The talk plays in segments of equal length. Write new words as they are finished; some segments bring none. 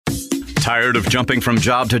Tired of jumping from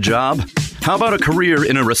job to job? How about a career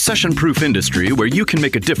in a recession-proof industry where you can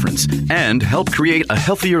make a difference and help create a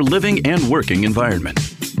healthier living and working environment?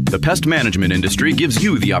 The pest management industry gives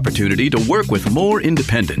you the opportunity to work with more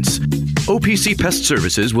independence. OPC Pest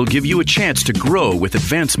Services will give you a chance to grow with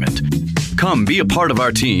advancement. Come be a part of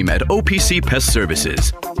our team at OPC Pest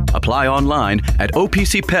Services. Apply online at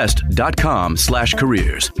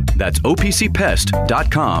opcpest.com/careers. That's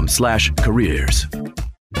opcpest.com/careers.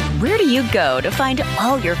 Where do you go to find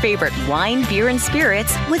all your favorite wine, beer, and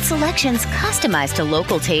spirits with selections customized to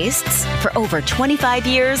local tastes? For over 25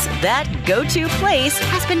 years, that go-to place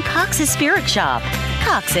has been Cox's Spirit Shop.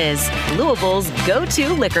 Cox's, Louisville's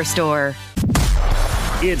go-to liquor store.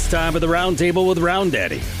 It's time for the Round Table with Round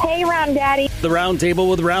Daddy. Hey, Round Daddy. The Round Table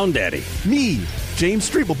with Round Daddy. Me, James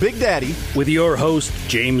Strebel, Big Daddy. With your host,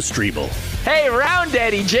 James Strebel. Hey, Round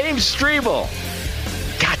Daddy, James Strebel.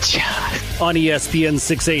 Gotcha. On ESPN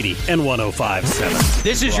 680 and 105.7.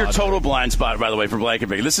 This is your total blind spot, by the way, for Blank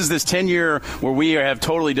and Bacon. This is this 10-year where we have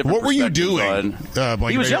totally different What were you perspectives doing?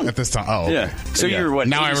 He was young at this time. Oh, okay. Yeah. So yeah. you're what?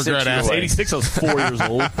 Now I regret asking. 86, I was 4 years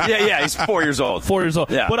old. Yeah, he's 4 years old. 4 years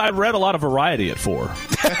old. Yeah. But I read a lot of Variety at 4.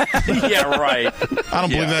 Yeah, right. I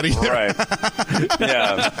don't believe that either. Right.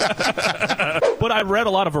 Yeah. But I read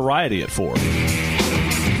a lot of Variety at 4.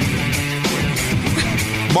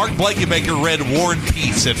 Mark Blankenbaker read War and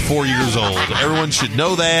Peace at 4 years old. Everyone should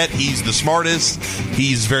know that. He's the smartest.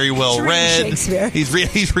 He's very well read.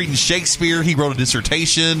 He's reading Shakespeare. He wrote a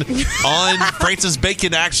dissertation on Francis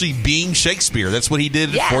Bacon actually being Shakespeare. That's what he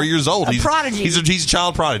did at 4 years old. He's prodigy. He's a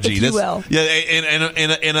child prodigy. If you will. Yeah, and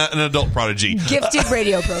an adult prodigy. Gifted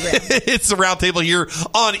radio program. It's the Round Table here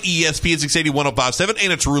on ESPN 680 105.7.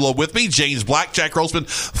 Anna Tarullo with me. James Black, Jack Grossman.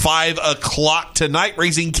 5 o'clock tonight.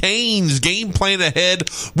 Raising Cane's game plan ahead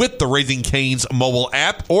with the Raising Cane's mobile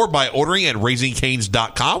app or by ordering at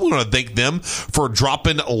raisingcanes.com. We want to thank them for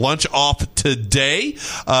dropping lunch off today.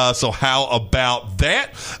 So how about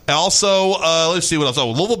that? Also, let's see what else.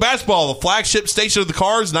 Oh, Louisville basketball, the flagship station of the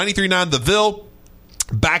Cards, 93.9 The Ville.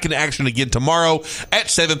 Back in action again tomorrow at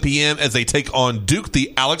 7 p.m. as they take on Duke.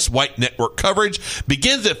 The Alex White Network coverage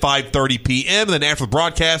begins at 5:30 p.m. And then after the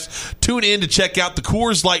broadcast, tune in to check out the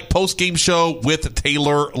Coors Light postgame show with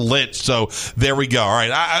Taylor Lynch. So there we go. All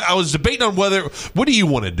right, I was debating on what do you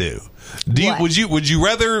want to do? Would you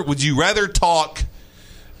rather talk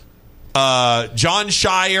John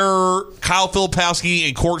Shire, Kyle Filipowski,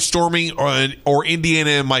 and court storming, or Indiana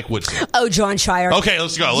and Mike Woodson? Oh, John Shire. Okay,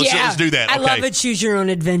 let's go. Let's do that. I okay. love it. Choose your own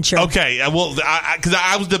adventure. Okay, well, because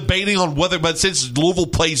I was debating on whether, but since Louisville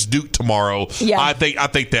plays Duke tomorrow, I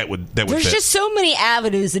think that would There's fit. just so many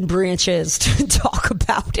avenues and branches to talk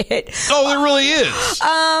about it. Oh, there really is.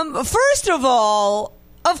 First of all,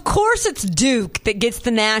 of course, it's Duke that gets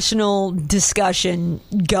the national discussion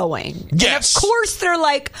going. Yes. And of course, they're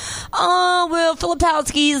like, oh, well,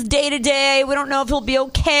 Filipowski's day-to-day. We don't know if he'll be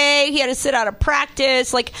okay. He had to sit out of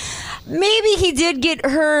practice. Like, maybe he did get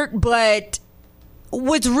hurt, but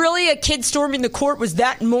was really a kid storming the court? Was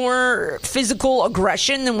that more physical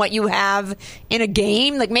aggression than what you have in a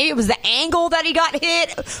game? Like, maybe it was the angle that he got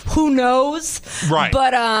hit. Who knows? Right.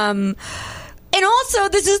 But, and also,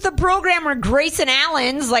 this is the program where Grayson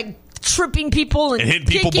Allen's like tripping people and hitting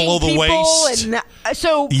people below the waist. And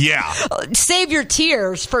so, yeah, save your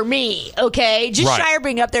tears for me, okay? Just Shire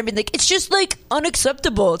being up there and being like, it's just like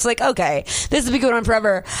unacceptable. It's like, okay, this has been going on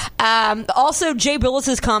forever. Also, Jay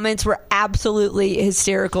Billis's comments were absolutely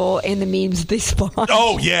hysterical in the memes that they spawned.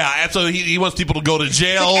 Oh yeah, absolutely. He wants people to go to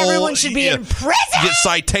jail. Like everyone should be in prison, get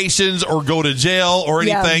citations, or go to jail, or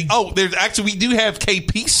anything. Yeah. Oh, there's actually we do have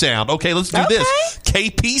KP sound. Okay, let's do this.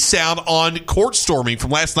 KP sound on court storming from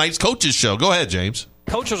last night's coaches show. Go ahead, James.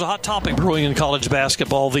 Coach, there's a hot topic brewing in college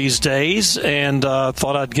basketball these days, and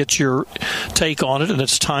thought I'd get your take on it, and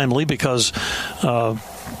it's timely because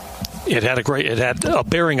it had a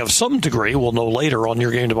bearing of some degree. We'll know later on your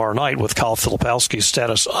game tomorrow night with Kyle Filipowski's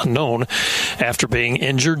status unknown after being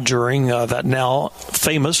injured during that now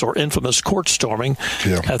famous or infamous court storming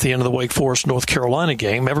at the end of the Wake Forest North Carolina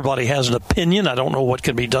game. Everybody has an opinion. I don't know what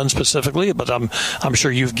can be done specifically, but I'm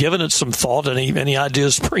sure you've given it some thought. Any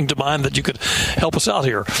ideas spring to mind that you could help us out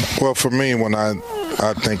here? Well, for me, when I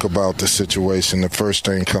think about the situation, the first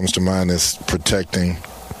thing comes to mind is protecting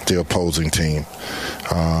the opposing team,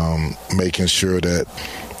 making sure that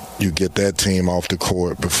you get that team off the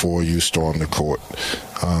court before you storm the court.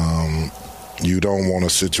 You don't want a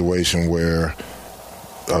situation where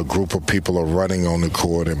a group of people are running on the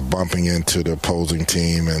court and bumping into the opposing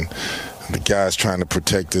team, and the guy's trying to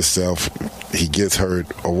protect himself, he gets hurt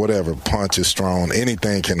or whatever, punch is thrown,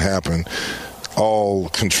 anything can happen. all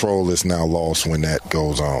control is now lost when that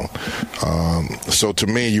goes on. So to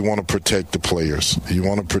me, you want to protect the players. You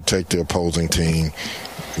want to protect the opposing team.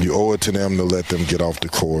 You owe it to them to let them get off the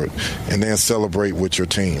court and then celebrate with your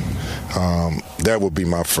team. That would be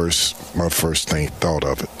my first thought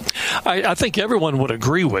of it. I think everyone would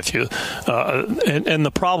agree with you. And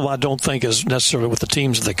the problem, I don't think, is necessarily with the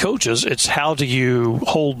teams and the coaches. It's how do you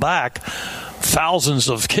hold back thousands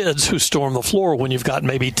of kids who storm the floor when you've got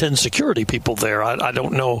maybe 10 security people there. I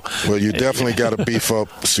don't know. Well, you definitely got to beef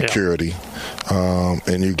up security,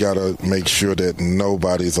 and you got to make sure that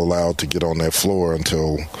nobody's allowed to get on that floor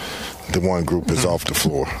until the one group is off the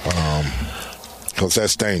floor, because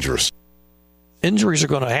that's dangerous. Injuries are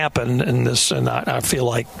going to happen in this, and I feel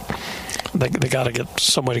like they got to get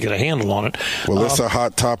somebody to get a handle on it. Well, it's a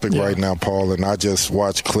hot topic right now, Paul, and I just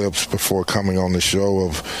watched clips before coming on the show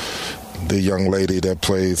of the young lady that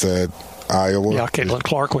plays at Iowa. Yeah, Caitlin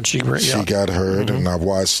Clark when she got hurt, and I've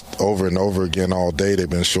watched over and over again all day. They've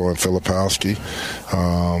been showing Filipowski.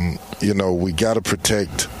 We got to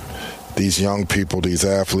protect these young people, these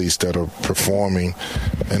athletes that are performing,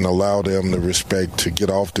 and allow them the respect to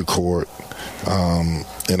get off the court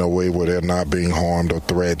in a way where they're not being harmed or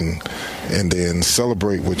threatened, and then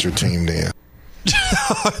celebrate with your team then.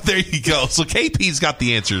 There you go. So KP's got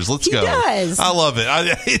the answers. Let's go. He does. I love it.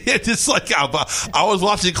 It's just like I was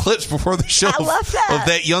watching clips before the show I love that. of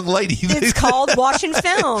that young lady. It's called watching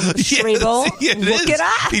film. Shriebel. Look it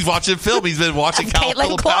up. He's watching film. He's been watching Kyle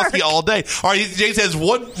Filipowski all day. All right, James has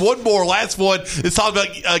one more. Last one. It's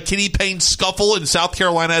talking about Kenny Payne's scuffle in South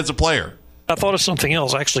Carolina as a player. I thought of something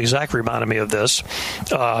else. Actually, Zach reminded me of this.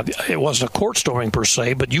 It wasn't a court storming per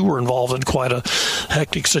se, but you were involved in quite a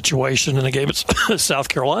hectic situation in a game at South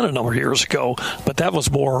Carolina a number of years ago. But that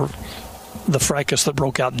was more the fracas that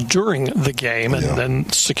broke out during the game, and then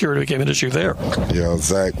security became an issue there. Yeah,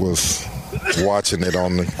 Zach was watching it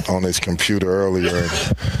on his computer earlier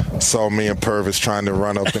and saw me and Purvis trying to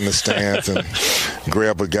run up in the stands and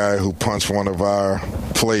grab a guy who punched one of our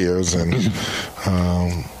players, and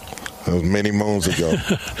it was many moons ago.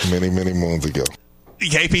 Many moons ago.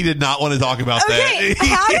 KP did not want to talk about that.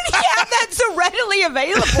 How did he have that so readily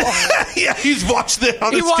available? Yeah, he's watched it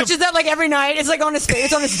on He watches that like every night. It's like on his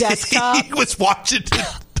face, on his desktop. He was watching it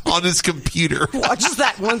on his computer. Watches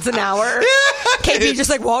that once an hour. KP just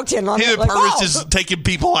like walked in on it. Him and Purvis just taking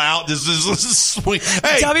people out. Just swing.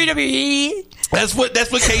 Hey, WWE. That's what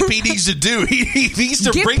KP needs to do. He needs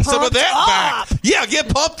to bring some of that back. Yeah, get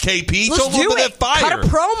pumped, KP. Let's Show a little bit of that fire. Cut a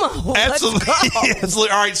promo. Absolutely. Let's go.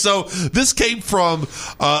 Absolutely. All right, so this came from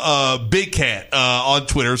Big Cat on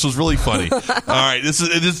Twitter. So it's really funny. All right,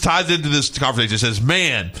 this ties into this conversation. It says,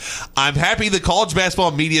 "Man, I'm happy the college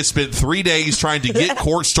basketball media spent 3 days trying to get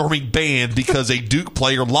court storming banned because a Duke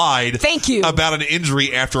player lied about an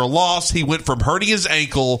injury after a loss. He went from hurting his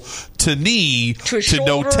ankle to knee to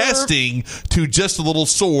no testing to just a little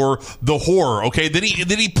sore. The horror." Okay, then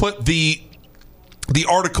he put the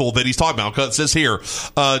article that he's talking about. It says here,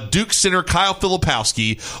 Duke center Kyle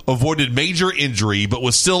Filipowski avoided major injury but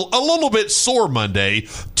was still a little bit sore Monday,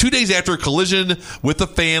 2 days after a collision with a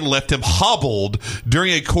fan left him hobbled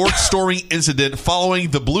during a court storming incident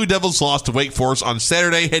following the Blue Devils' loss to Wake Forest on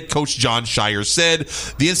Saturday. Head coach John Shire said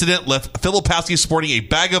the incident left Filipowski sporting a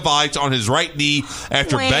bag of ice on his right knee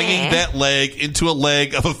after banging that leg into a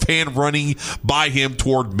leg of a fan running by him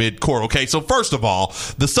toward mid-court. Okay, so first of all,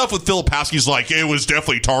 the stuff with Filipowski is like, it was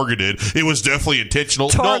definitely targeted. It was definitely intentional.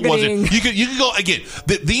 Targeting. No, it wasn't. You can go again.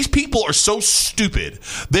 These people are so stupid.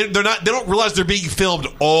 They don't realize they're being filmed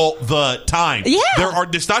all the time. Yeah.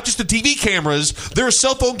 It's not just the TV cameras. There are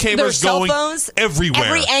cell phone cameras going everywhere.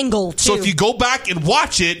 Every angle, too. So if you go back and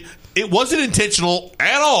watch it, it wasn't intentional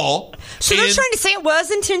at all. So they're trying to say it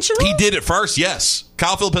was intentional? He did it first, yes.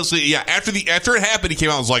 Kyle Filipowski, yeah. After it happened, he came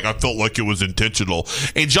out and was like, "I felt like it was intentional."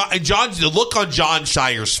 And John, the look on John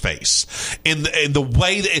Shire's face, and the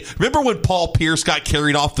way that, remember when Paul Pierce got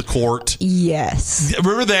carried off the court? Yes.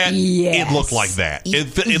 Remember that? Yes. It looked like that.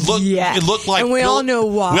 It looked like. And we all know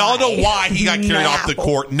why. We all know why he got carried off the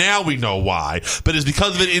court. Now we know why. But it's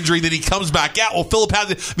because of an injury that he comes back out. Well,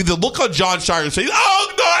 Filipowski, the look on John Shire's face.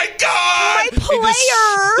 Oh my God! My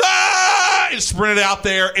player. And sprinted out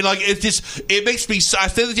there, and it makes me. I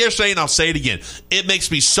said it yesterday, and I'll say it again. It makes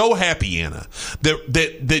me so happy, Anna,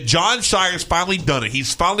 that John Shire's finally done it.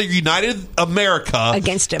 He's finally united America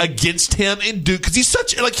against him and Duke, because he's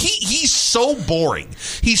such he's so boring.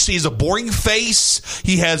 He has a boring face.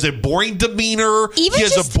 He has a boring demeanor. He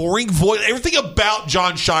has a boring voice. Everything about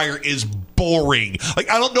John Shire is boring. boring. Like,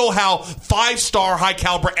 I don't know how 5-star high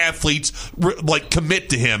caliber athletes commit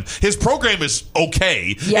to him. His program is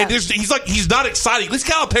okay. Yeah. And he's not exciting. At least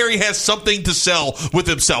Calipari has something to sell with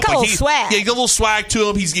himself. Got a little swag. Yeah, he got a little swag to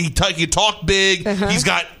him. He can talk big. He's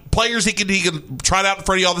got players he can try it out in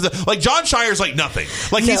front of you all the time. Like John Shire's like nothing.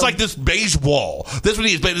 Like he's like this beige wall. That's what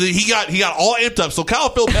he is. But he got all amped up. So Kyle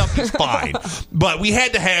Filipowski's fine. But we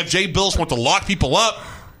had to have Jay Bills want to lock people up.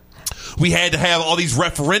 We had to have all these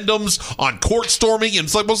referendums on court storming, and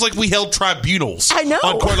it's almost like we held tribunals. I know.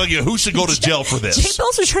 On court, who should go to jail for this? Jay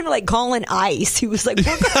Bills was trying to call in ICE. He was like, we're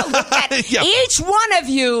going to look at each one of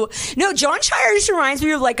you. No, John Shire just reminds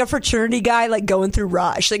me of like a fraternity guy going through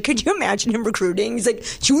Rush. Like, could you imagine him recruiting? He's like,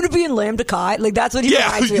 do you want to be in Lambda Chi? Like, that's what he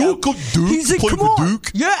reminds me of. Duke, he's like, play come for on.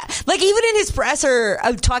 Duke. Yeah. Like, even in his presser,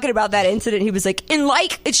 talking about that incident, he was like,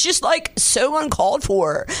 it's just so uncalled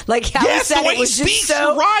for. Like, how he said it was just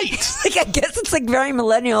so right. Like, I guess it's very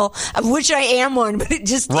millennial, of which I am one, but it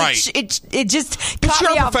just it just caught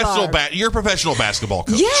me off guard. You're a professional basketball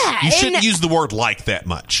coach. Yeah, you shouldn't use the word like that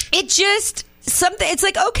much. It just something. It's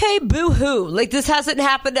like, okay, boo-hoo. Like, this hasn't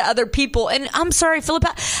happened to other people, and I'm sorry, Philip.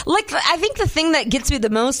 Like, I think the thing that gets me the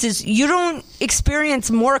most is you don't experience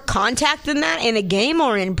more contact than that in a game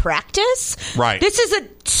or in practice. Right. This is a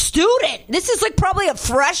student. This is probably a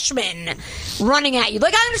freshman running at you.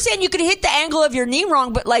 Like, I understand you could hit the angle of your knee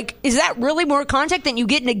wrong, but is that really more contact than you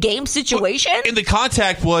get in a game situation? And the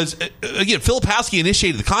contact was, again, Filipowski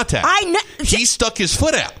initiated the contact. I know. He stuck his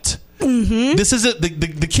foot out. Mm-hmm. This is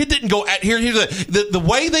the kid didn't go at here's the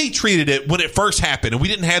way they treated it when it first happened, and we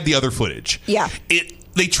didn't have the other footage. Yeah.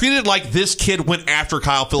 They treated it like this kid went after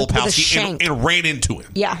Kyle Filipowski and ran into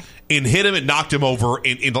him. Yeah. And hit him and knocked him over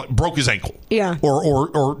and broke his ankle. Yeah.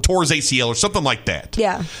 Or tore his ACL or something like that.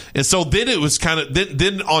 Yeah. And so then it was kind of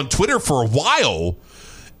then on Twitter for a while,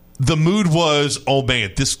 the mood was, oh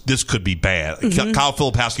man, this could be bad. Mm-hmm. Kyle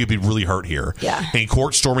Filipowski would be really hurt here. Yeah. And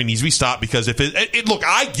court storming needs to be stopped because if it look,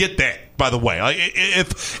 I get that, by the way.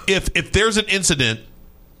 If there's an incident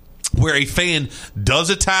where a fan does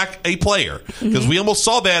attack a player, because we almost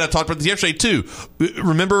saw that. I talked about this yesterday too.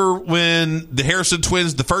 Remember when the Harrison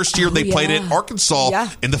twins, the first year they played at Arkansas,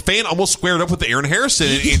 and the fan almost squared up with Aaron Harrison,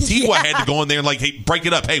 and T.Y. had to go in there and hey, break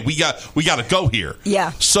it up. Hey, we got to go here.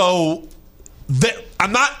 Yeah. So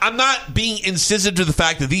I'm not being insensitive to the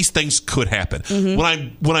fact that these things could happen.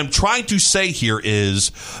 Mm-hmm. What I'm trying to say here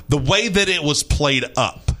is the way that it was played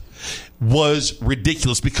up was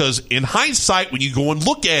ridiculous, because in hindsight, when you go and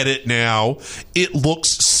look at it now, it looks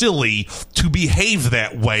silly to behave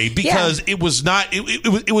that way, because it was not.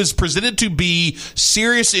 It was presented to be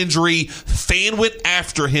serious injury. Fan went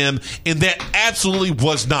after him, and that absolutely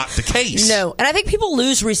was not the case. No, and I think people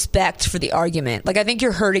lose respect for the argument. I think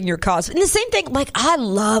you're hurting your cause. And the same thing. I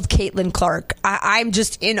love Caitlin Clark. I'm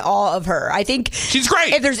just in awe of her. I think she's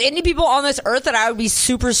great. If there's any people on this earth that I would be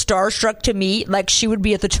super starstruck to meet, she would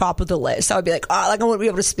be at the top of the list. I would be like, I want to be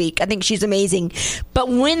able to speak. I think she's amazing. But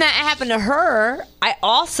when that happened to her, I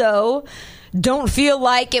also don't feel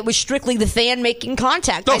like it was strictly the fan making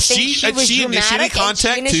contact. No, I think she was initiated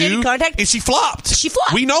contact too, and she flopped.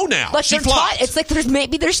 We know now. She flopped. It's like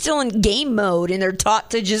they're still in game mode, and they're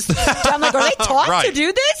taught to just. I'm like, are they taught to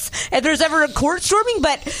do this? If there's ever a court storming,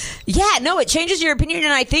 but it changes your opinion,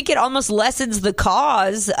 and I think it almost lessens the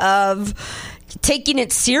cause of taking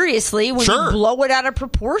it seriously when you blow it out of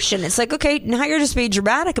proportion. It's like, okay, now you're just being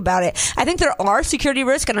dramatic about it. I think there are security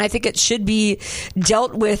risks, and I think it should be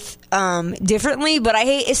dealt with differently, but I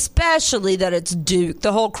hate especially that it's Duke.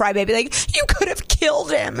 The whole crybaby, you could have killed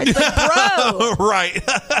him. It's like, bro. Right.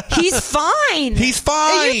 He's fine. He's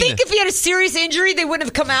fine. And you think if he had a serious injury, they wouldn't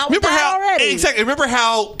have come out with that already? Exactly. Remember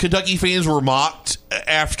how Kentucky fans were mocked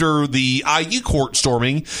after the IU court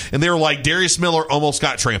storming, and they were like, Darius Miller almost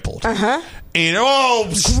got trampled. Uh-huh. And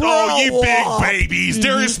you big babies!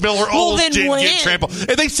 Darius Miller almost didn't get trampled,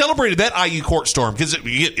 and they celebrated that IU court storm because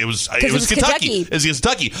it was Kentucky. It was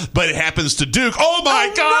Kentucky, but it happens to Duke. Oh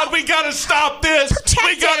my God! No. We got to stop this!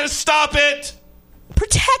 We got to stop it!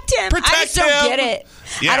 Protect him! I just don't get it.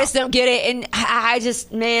 Yeah. I just don't get it,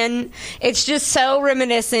 and it's just so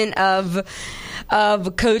reminiscent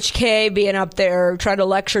of Coach K being up there trying to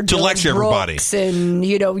lecture everybody, and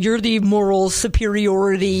you're the moral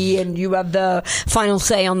superiority, and you have the final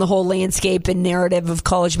say on the whole landscape and narrative of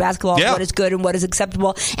college basketball, what is good and what is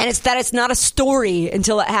acceptable, and it's not a story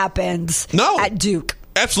until it happens. At Duke.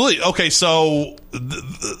 Absolutely. Okay, so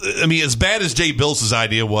as bad as Jay Bills'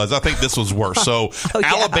 idea was, I think this was worse. So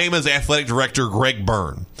Alabama's athletic director Greg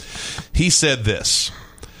Byrne, he said this,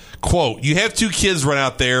 quote, "You have two kids run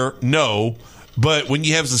out there, no. But when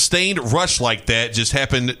you have sustained rush like that, just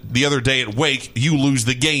happened the other day at Wake, you lose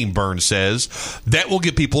the game, Burns says. That will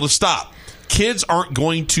get people to stop. Kids aren't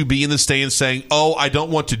going to be in the stands saying, oh, I don't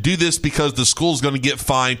want to do this because the school's going to get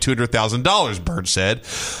fined $200,000, Burns said.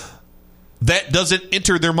 That doesn't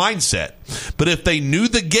enter their mindset. But if they knew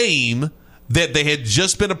the game that they had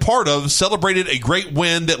just been a part of, celebrated a great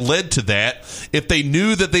win that led to that, if they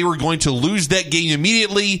knew that they were going to lose that game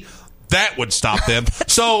immediately, that would stop them.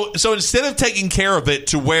 So instead of taking care of it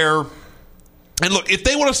to where, and look, if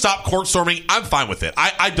they want to stop court storming, I'm fine with it.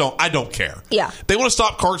 I don't care. Yeah. If they want to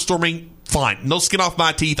stop court storming, fine. No skin off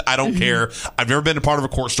my teeth. I don't care. I've never been a part of a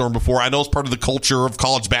court storm before. I know it's part of the culture of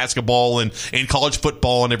college basketball and college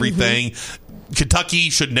football and everything. Kentucky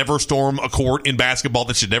should never storm a court in basketball.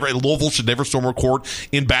 Louisville should never storm a court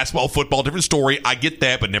in basketball, football. Different story. I get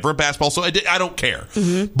that, but never in basketball. So I don't care.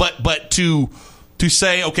 But to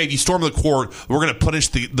say, okay, if you storm the court, we're going to punish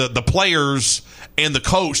the players and the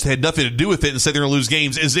coach that had nothing to do with it and say they're going to lose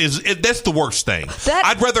games that's the worst thing.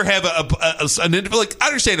 I'd rather have I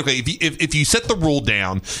understand. Okay, if you set the rule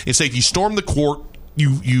down and say if you storm the court,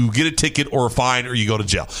 you get a ticket or a fine or you go to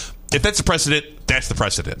jail. If that's the precedent, that's the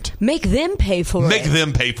precedent. Make them pay for it. Make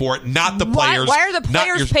them pay for it, not the players. Why are the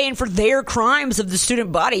players paying for their crimes of the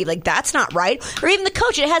student body? Like, that's not right. Or even the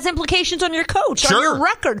coach. It has implications on your coach, on your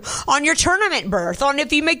record, on your tournament berth, on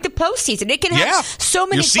if you make the postseason. It can have so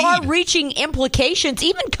many far-reaching implications.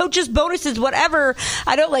 Even coaches' bonuses, whatever.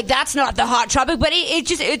 I don't that's not the hot topic, but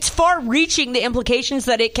it's far-reaching, the implications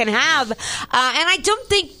that it can have. And I don't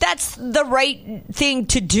think that's the right thing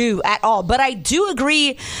to do at all. But I do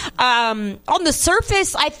agree. On the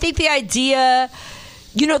surface, I think the idea,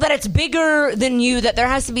 that it's bigger than you, that there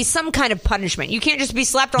has to be some kind of punishment. You can't just be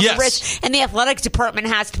slapped on the wrist and the athletics department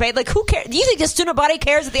has to pay. Like, who cares? Do you think the student body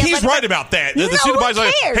cares? He's right about that. The student body's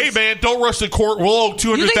like, hey, man, don't rush the court. We'll owe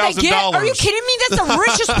 $200,000. Are you kidding me? That's the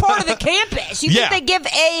richest part of the campus. You think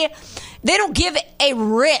they don't give a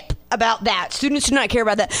rip about that. Students do not care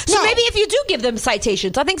about that. So maybe if you do give them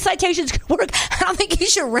citations, I think citations could work. I don't think you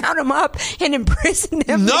should round them up and imprison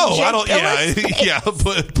them. No, I don't.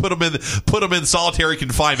 Put them in solitary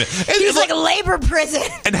confinement. He's like a labor prison.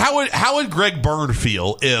 And how would Greg Byrne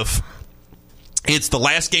feel if it's the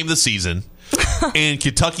last game of the season and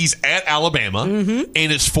Kentucky's at Alabama and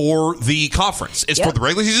it's for the conference? It's for the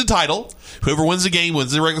regular season title. Whoever wins the game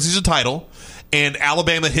wins the regular season title. And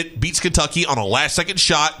Alabama beats Kentucky on a last-second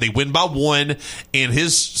shot. They win by 1, and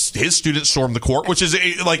his students storm the court, which is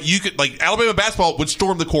Alabama basketball would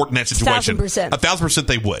storm the court in that situation. 1,000%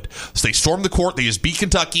 they would. So they storm the court. They just beat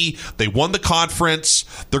Kentucky. They won the conference.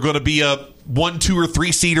 They're going to be a 1, 2, or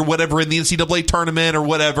 3 seed or whatever in the NCAA tournament or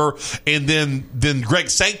whatever. And then Greg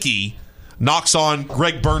Sankey knocks on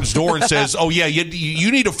Greg Byrne's door and says, oh, yeah,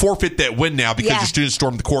 you need to forfeit that win now because your students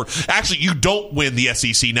stormed the court. Actually, you don't win the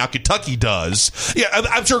SEC. Now Kentucky does. Yeah,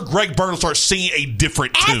 I'm sure Greg Byrne will start singing a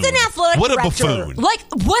different tune. As an athletic what director, a buffoon.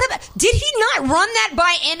 Did he not run that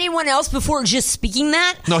by anyone else before just speaking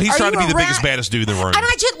that? No, he's trying to be the biggest, baddest dude in the room. And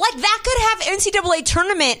I just, that could have NCAA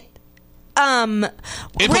tournament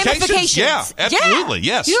ramifications. Yeah, absolutely.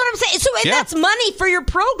 Yes. You know what I'm saying? So that's money for your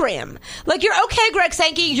program. Like, you're okay, Greg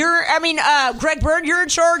Sankey. Greg Byrne, you're in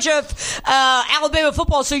charge of Alabama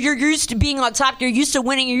football, so you're used to being on top. You're used to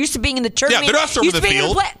winning. You're used to being in the tournament. Yeah, they're not storming the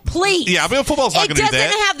field. Please. Yeah, football's not going to do that. It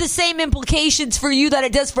doesn't have the same implications for you that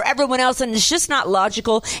it does for everyone else, and it's just not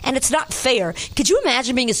logical, and it's not fair. Could you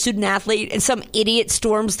imagine being a student athlete and some idiot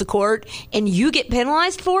storms the court and you get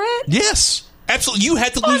penalized for it? Yes. Absolutely. You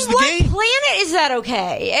had to lose the game. On what planet is that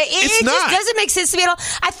okay? It just doesn't make sense to me at all.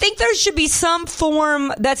 I think there should be some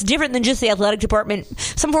form that's different than just the athletic department,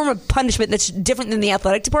 some form of punishment that's different than the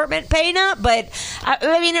athletic department paying up. But,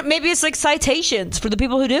 maybe it's like citations for the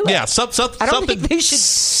people who do it. Yeah, I don't think they should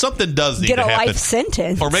something does need get to happen. A life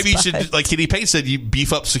sentence. Or maybe you should, like Kenny Payne said, you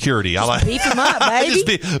beef up security. Beef them up,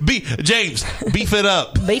 baby. James, beef it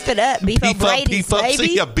up. Beef it up. Beef up Brady's,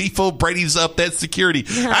 baby. Yeah, beef Brady's up that security.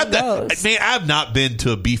 I've not been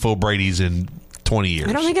to a Beef O'Brady's in 20 years.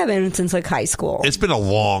 I don't think I've been since high school. It's been a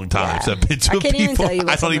long time since I've been to a Beef O'Brady's.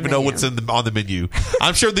 I don't even know what's on the menu.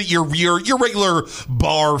 I'm sure that your regular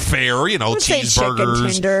bar fare,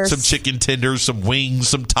 cheeseburgers, some chicken tenders, some wings,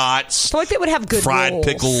 some tots. I feel like they would have good fried rolls.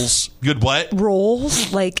 pickles. Good what?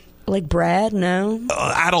 Rolls, like Like bread? No.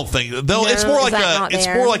 I don't think. Though No, it's more is like that not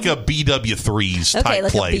there? a BW3's Okay, type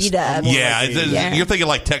like a place. B-dub. Yeah, Yeah. you're thinking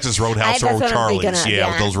like Texas Roadhouse or That's what I'm O'Charlie's. thinking of, Yeah,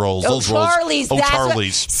 with those rolls. Oh, Those rolls. Charlie's.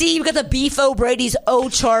 O'Charlie's. See, you got the beef O'Brady's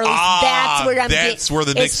O'Charlie's. That's where I'm that's getting. where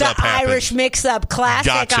the It's mix-up the happened. Irish mix-up, classic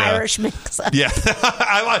Gotcha. Irish mix-up. Yeah,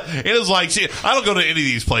 it is like shit. I don't go to any of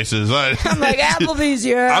these places. I'm like Applebee's,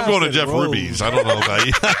 yeah. I'm going to Jeff Ruby's. I don't know about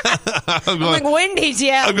you. I'm like Wendy's,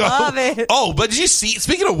 yeah. I love it. Oh, but did you see?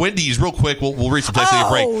 Speaking of Wendy's, real quick, we'll reach some text and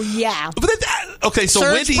break. Oh yeah. But okay, so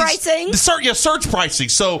Surge Wendy's pricing? surge pricing.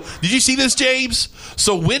 So did you see this, James?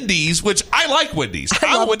 So Wendy's, which I like Wendy's.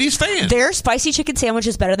 I'm a Wendy's fan. Their spicy chicken sandwich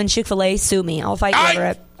is better than Chick-fil-A. Sue me. I'll fight you over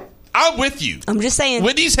it. I'm with you. I'm just saying.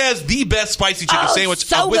 Wendy's has the best spicy chicken sandwich.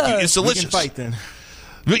 so I'm with good. you. It's delicious. We can fight then.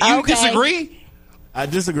 You Okay. disagree? I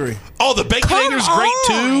disagree. Oh, the Baconator's great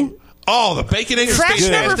too. Oh, the Baconator's Fresh,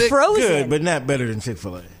 never fantastic. frozen. Good, but not better than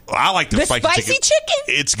Chick-fil-A. I like the spicy chicken?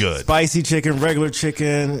 It's good. Spicy chicken, regular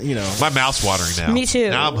chicken, My mouth's watering now. Me too.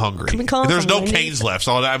 Now I'm hungry. Can we call There's some no Wendy's? Cane's left,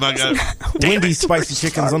 so I'm not gonna. Wendy's spicy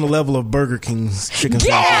chicken's on the level of Burger King's chicken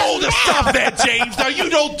sandwich. Oh, stop that, James! No, you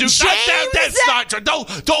don't do that's not true.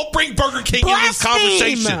 Don't bring Burger King in this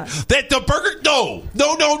Blaspheme. conversation. That the burger,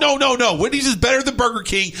 no. Wendy's is better than Burger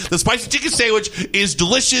King. The spicy chicken sandwich is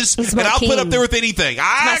delicious, and my I'll put king. up there with anything.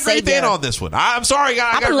 I agree with Dan on this one. I'm sorry,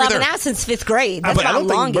 I've I been agree loving there. that since 5th grade. That's But I my don't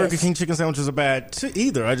think longest. Burger King chicken sandwiches are bad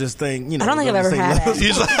either. I just think, I don't think I've ever had it.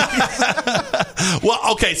 He's like-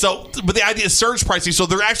 well, okay, but the idea is surge pricing. So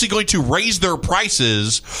they're actually going to raise their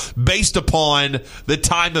prices based upon the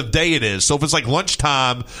time of day it is. So if it's like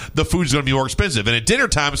lunchtime, the food's going to be more expensive, and at dinner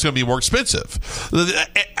time, it's going to be more expensive.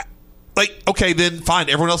 Like, okay, then fine.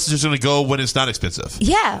 Everyone else is just going to go when it's not expensive.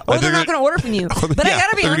 Yeah, or they're not going to order from you. But Yeah, I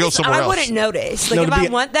gotta be they're gonna go honest, somewhere I else. wouldn't notice. Like No, if to I be-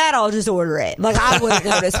 want that, I'll just order it. Like I wouldn't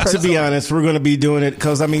notice To personally. be honest, we're going to be doing it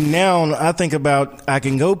because, now I think about I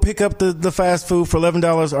can go pick up the fast food for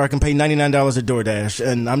 $11 or I can pay $99 at DoorDash,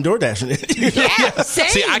 and I'm DoorDashing it. Yeah, same.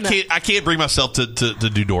 See, I can't bring myself to do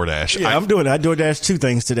DoorDash. I'm doing it. I DoorDashed 2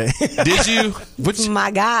 things today. Did you? Which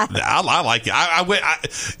My God. I like it. I went.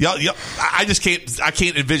 I just can't. I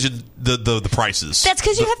can't envision the prices. That's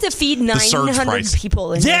because you have to feed surge 900 price.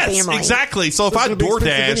 people in Yes, your family. exactly. So if I gonna be expensive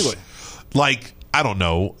DoorDash, anyway. like I don't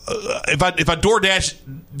know, if I DoorDash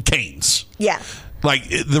Cane's, Yeah. like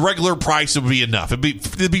the regular price would be enough. It'd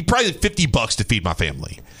be probably $50 to feed my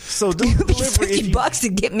family. So It would be delivery, if you, $50 to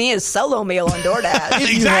get me a solo meal on DoorDash.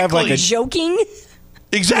 if you have like Exactly. a Joking?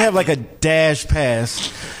 you have like a Dash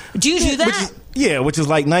Pass, Do you do that? which is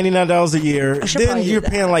like $99 a year. should Then probably do you're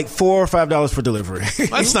that. paying like $4 or $5 for delivery.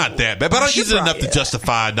 That's not that bad, but I don't should use it enough probably to do that.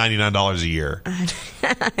 justify $99 a year.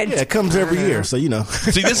 Yeah, it comes every year, so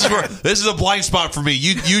See, this is a blind spot for me.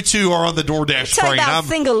 You two are on the DoorDash Talk train. about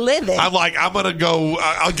single living. I'm like, I'm gonna go.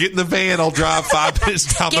 I'll get in the van. I'll drive 5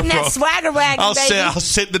 minutes down Getting the road. that swagger wagon, I'll baby.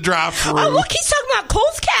 sit in the drive-through. Oh, look, he's talking about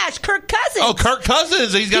Cole's Cash, Kirk Cousins. Oh, Kirk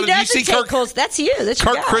Cousins. He's got. He You doesn't see take Kirk? Cole's. That's you. That's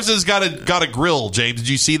your Kirk guy. Cousins got a grill. James, did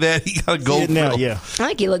you see that? He got a gold grill. yeah. I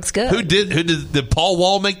think he looks good. Who did Paul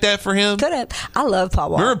Wall make that for him? Could have. I love Paul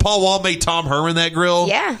Wall. Remember Paul Wall made Tom Herman that grill?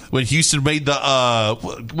 Yeah. When Houston made the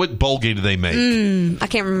what bowl game did they make? I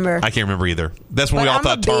can't remember. I can't remember either. That's when But we all I'm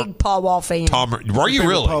thought a big Paul Wall fan. Tom. Were you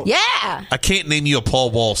really? Paul- Yeah. I can't name you a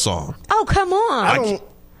Paul Wall song. Oh, come on. I don't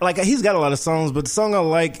like. He's got a lot of songs, but the song I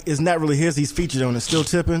like is not really his. He's featured on it. Still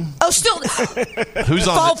tipping. Oh, still. Who's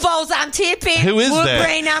on? Fofos, I'm tipping. Who is Wood that?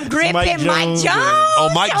 Grain, I'm gripping. Mike Mike Jones. Jones. Oh,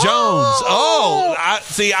 Mike Jones. Oh,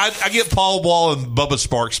 I get Paul Wall and Bubba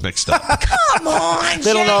Sparks mixed up. Come on.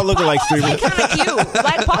 They don't all look Paul alike, Wall's Streamer. kind of cute.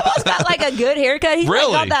 Like, Paul Wall's got like a good haircut. He's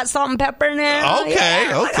Really? like, got that salt and pepper now. Okay,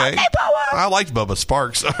 Yeah. Like, okay. okay, Paul Wall. I liked Bubba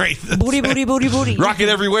Sparks. All right. Booty, booty, booty, booty. Rocket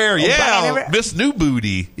everywhere. Rocket Yeah. everywhere. Miss New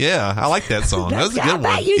Booty. Yeah. I like that song. That was a I good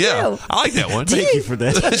bet one. you Yeah. do. I like that one. Thank you for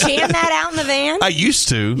that. Jam that out in the van. I used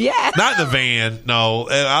to. Yeah. Not in the van. No.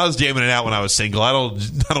 I was jamming it out when I was single. I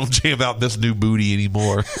don't jam out Miss New Booty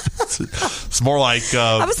anymore. It's more like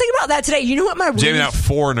I was thinking about that today. You know what my jamming out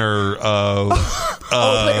Foreigner.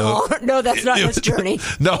 no, that's not this journey.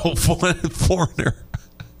 No, Foreigner.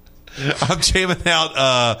 I'm jamming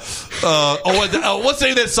out. What's the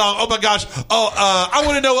name of that song? Oh my gosh! I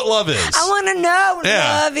want to know what love is. I want to know what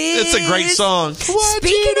Yeah, love is. it's a great song.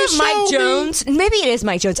 Speaking of Mike Jones, maybe it is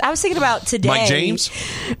Mike Jones. I was thinking about today. Mike James?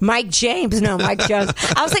 Mike James. No, Mike Jones.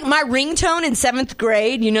 I was like, my ringtone in 7th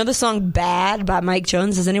grade. You know the song "Bad" by Mike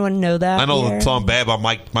Jones. Does anyone know that? I know here? the song "Bad" by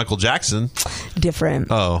Michael Jackson. Different.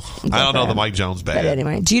 Oh, I don't know the Mike Jones But "Bad."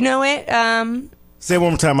 anyway, do you know it? Say it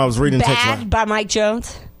one more time. I was reading text "Bad" line. by Mike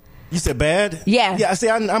Jones. You said bad? Yeah. Yeah, see,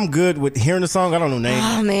 I'm good with hearing the song. I don't know names.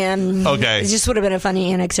 Oh, man. Okay. It just would have been a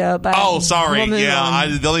funny anecdote. But Sorry. we'll move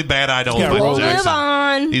on. The only bad I know is Yeah, Michael We'll Jackson. move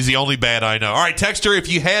on. He's the only bad I know. All right, Texter, if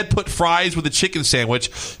you had put fries with a chicken sandwich,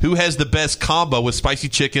 who has the best combo with spicy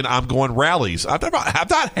chicken? I'm going Rally's. I've not had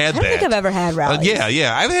that. I don't think I've ever had Rally's.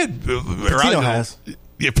 Yeah. I've had. Patino has.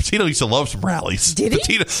 Yeah, Patino used to love some Rally's. Did he?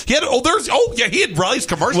 Patino, he had Rally's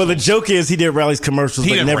commercials. Well, the joke is he did Rally's commercials,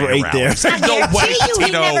 He but didn't never rate ate there. Rally's. There's no way He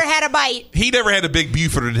Patino. never had a bite. He never had a big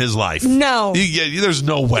Buford in his life. No. There's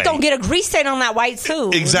no way. Don't get a grease stain on that white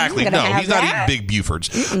suit. Exactly. I'm gonna No, have he's not that. eating big Bufords.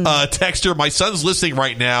 Texter, my son's listening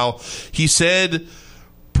right now. He said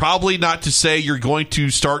probably not to say you're going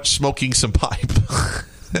to start smoking some pipe.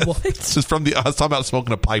 What? This is from I was talking about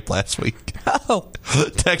smoking a pipe last week. Oh.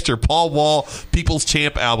 Texter, Paul Wall, People's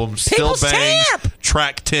Champ album, still People's bangs, Champ!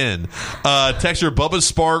 track 10. Texter, Bubba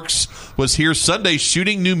Sparks was here Sunday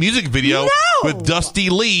shooting new music video No! with Dusty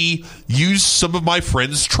Lee, used some of my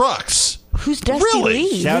friends' trucks. Who's Dusty Really?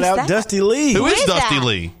 Lee? Shout Who's out that? Dusty Lee. Who is is Dusty that?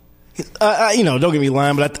 Lee? Don't get me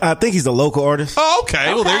lying, but I think he's a local artist. Oh,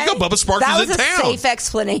 okay. Well, there you go. Okay. Bubba Sparks that is in was a town. safe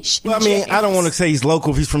explanation. Well, I mean, I don't want to say he's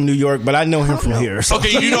local if he's from New York, but I know him from here. So.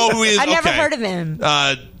 Okay, you know who he is. I never Okay. heard of him.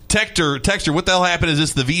 Texter, what the hell happened? Is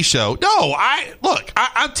this the V show? No,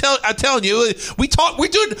 I'm telling you, we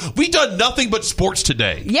done nothing but sports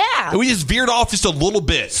today. Yeah. And we just veered off just a little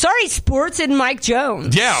bit. Sorry, Sports and Mike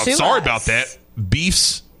Jones. Yeah, Sue sorry us. about that.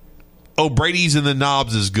 Beefs, O'Brady's and the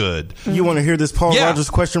Knobs is good. You want to hear this Paul Yeah. Rogers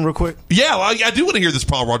question real quick? Yeah, well, I do want to hear this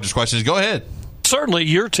Paul Rogers question. Go ahead. Certainly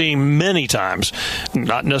your team many times,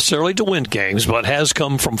 not necessarily to win games, but has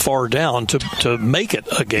come from far down to make it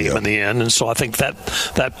a game in the end. And so I think that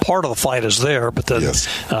part of the fight is there, but then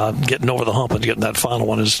getting over the hump and getting that final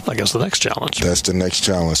one is, I guess, the next challenge. That's the next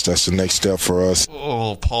challenge. That's the next step for us.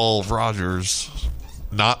 Oh, Paul Rogers,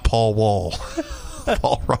 not Paul Wall.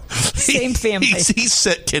 Paul Same family. He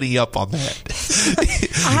set Kenny up on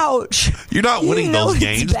that. Ouch. You're not winning You know those it's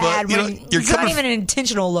games, bad but when you're it's not coming. even an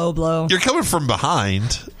intentional low blow. You're coming from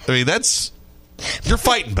behind. I mean, you're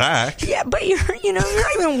fighting back. Yeah, but you're not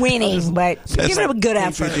even winning, but you're giving up a good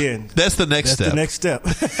effort. That's the next step. The next step.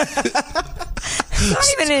 It's not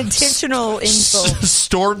even an intentional insult.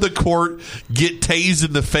 Storm the court, get tased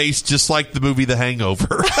in the face, just like the movie The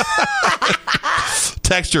Hangover.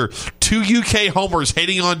 Texture, 2 UK homers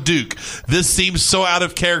hating on Duke. This seems so out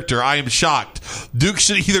of character. I am shocked. Duke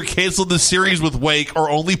should either cancel the series with Wake or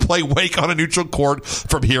only play Wake on a neutral court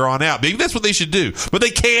from here on out. Maybe that's what they should do. But they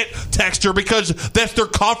can't, Texture, because that's their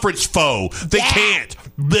conference foe. They can't.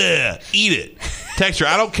 Bleh. Eat it. Texture,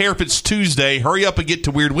 I don't care if it's Tuesday. Hurry up and get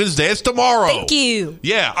to Weird Wednesday. It's tomorrow. Thank you.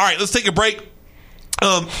 Yeah. All right, let's take a break.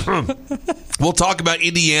 We'll talk about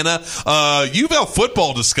Indiana. UofL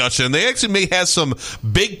football discussion. They actually may have some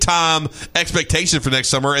big-time expectation for next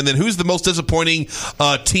summer. And then who's the most disappointing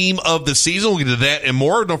team of the season? We'll get to that and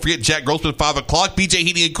more. Don't forget Jack Grossman, 5 o'clock. BJ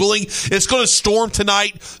Heating and Cooling. It's going to storm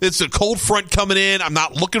tonight. It's a cold front coming in. I'm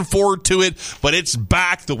not looking forward to it, but it's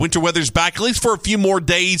back. The winter weather's back, at least for a few more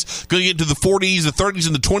days. Going to get into the 40s, the 30s,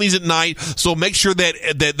 and the 20s at night. So make sure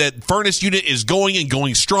that furnace unit is going and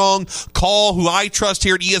going strong. Call who I trust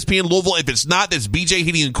here at ESPN Louisville. If it's not, that's BJ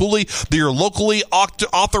Heating and Cooling. They're your locally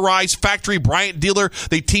authorized factory Bryant dealer.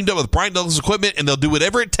 They teamed up with Bryant Douglas Equipment, and they'll do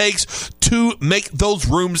whatever it takes to make those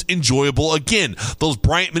rooms enjoyable again. Those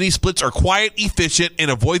Bryant mini splits are quiet, efficient, and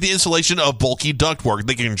avoid the installation of bulky ductwork.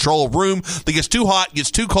 They can control a room that gets too hot,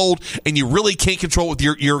 gets too cold, and you really can't control it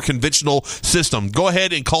with your conventional system. Go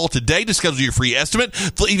ahead and call today to schedule your free estimate.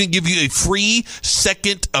 They'll even give you a free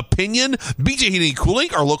second opinion. BJ Heating and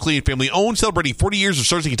Cooling are locally and family owned, celebrating 40 years of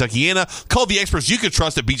service in Kentuckiana. Call the experts you can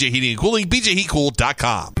trust at BJ Heating and Cooling,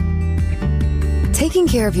 bjheatcool.com. Taking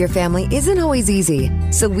care of your family isn't always easy,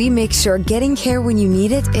 so we make sure getting care when you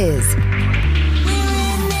need it is.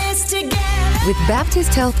 With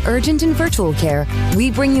Baptist Health Urgent and Virtual Care,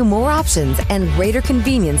 we bring you more options and greater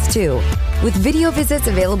convenience, too. With video visits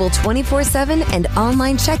available 24/7 and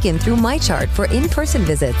online check-in through MyChart for in-person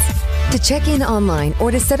visits. To check in online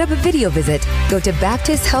or to set up a video visit, go to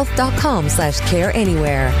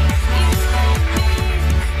baptisthealth.com/careanywhere.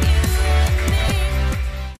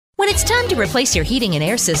 When it's time to replace your heating and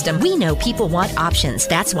air system, we know people want options.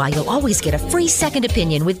 That's why you'll always get a free second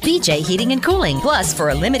opinion with BJ Heating and Cooling. Plus, for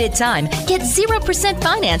a limited time, get 0%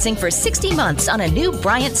 financing for 60 months on a new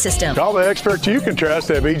Bryant system. Call the experts you can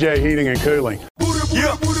trust at BJ Heating and Cooling.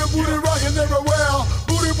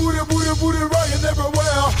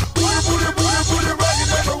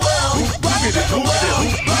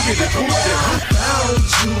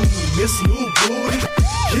 Miss New Booty,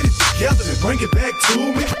 get it together and bring it back to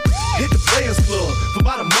me. Hit the Players Club for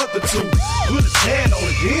about a month or two. Put a tan on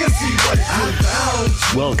it, then see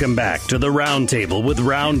Welcome back to the Round Table with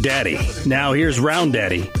Round Daddy. Now here's Round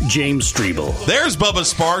Daddy, James Strebel. There's Bubba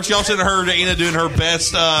Sparks. Y'all should have heard Anna doing her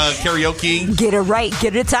best karaoke. Get it right,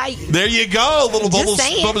 get it tight. There you go. Little Just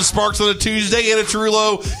Bubba Sparks on a Tuesday. Anna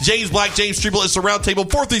Tarullo, James Black, James Strebel. It's the Round Table.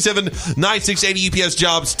 437-9680 UPS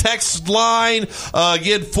Jobs text line.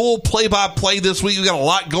 Again, full play-by-play this week. We got a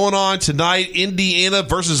lot going on tonight. Indiana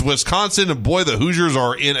versus Wisconsin. And boy, the Hoosiers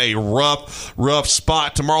are in a rough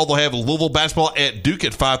spot. Tomorrow they'll have Louisville basketball at Duke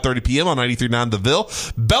at 5:30 p.m. on 93.9 The Ville.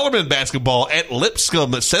 Bellarmine basketball at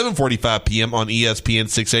Lipscomb at 7:45 p.m. on ESPN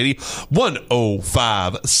 680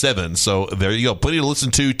 105.7. So there you go. Plenty to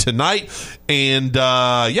listen to tonight. And,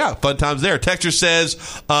 fun times there. Texture says,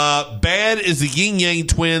 bad is the Yin Yang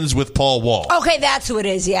Twins with Paul Wall. Okay, that's who it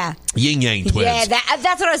is, yeah. Yin Yang Twins. Yeah,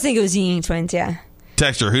 that's what I was thinking. It was Yin Yang Twins, yeah.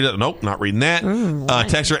 Texture, who doesn't? Nope, not reading that.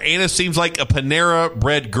 Texture, Anna seems like a Panera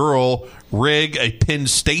Bread girl. Rig, a Penn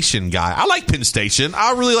Station guy. I like Penn Station.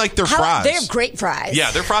 I really like their fries. They have great fries. Yeah,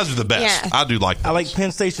 their fries are the best. Yeah. I do like them. I like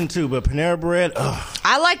Penn Station too, but Panera Bread,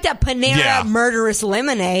 I like that Panera Murderous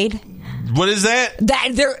Lemonade. What is that?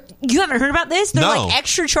 You haven't heard about this? They're No. like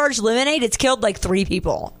extra charged lemonade. It's killed like 3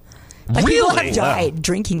 people. Like Really? people have died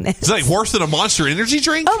drinking this. Is it like worse than a Monster Energy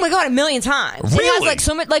drink? Oh my god, 1,000,000 times. Really? It has like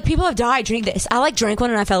so much. Like people have died drinking this. I like drank one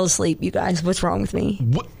and I fell asleep. You guys, what's wrong with me?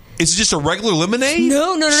 What? Is it just a regular lemonade?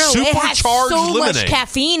 No. It has Supercharged so lemonade. much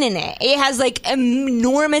caffeine in it. It has like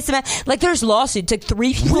enormous amount. Like there's lawsuits. Like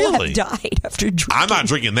 3 people Really? have died after drinking. I'm not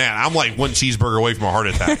drinking that. I'm like one cheeseburger away from a heart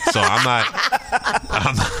attack. So I'm not.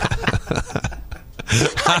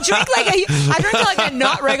 I drink like a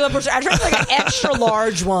not regular person. I drank like an extra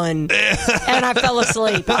large one, and I fell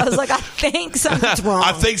asleep. I was like, I think something's wrong.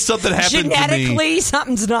 I think something happened genetically. to me.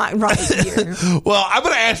 Something's not right here. Well, I'm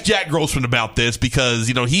going to ask Jack Grossman about this because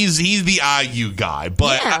he's the IU guy.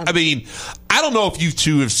 But Yeah. I mean, I don't know if you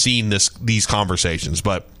two have seen these conversations,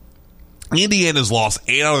 but Indiana's lost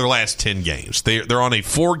 8 out of their last 10 games. They're on a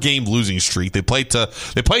 4-game losing streak. They play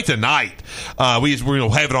tonight. We're going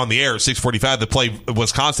to have it on the air at 6:45. They play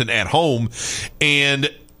Wisconsin at home, and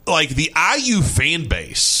like the IU fan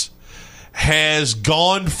base has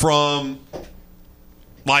gone from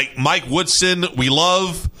like Mike Woodson, we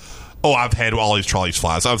love. Oh, I've had Ollie's Trolley's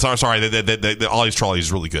flies. I'm sorry. The Ollie's Trolley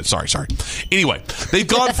is really good. Sorry. Anyway, they've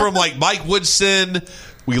gone from like Mike Woodson.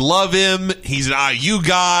 We love him. He's an IU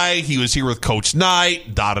guy. He was here with Coach Knight.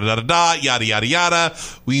 Yada, yada, yada.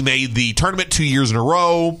 We made the tournament 2 years in a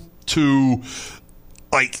row. To,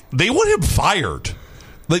 like, they want him fired.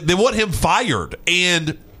 Like, they want him fired.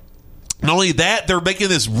 And not only that, they're making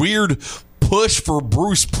this weird push for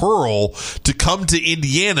Bruce Pearl to come to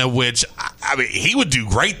Indiana, which, I mean, he would do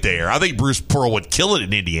great there. I think Bruce Pearl would kill it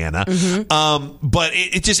in Indiana. Mm-hmm. But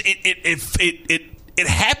it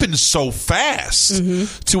happens so fast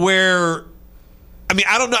to where, I mean,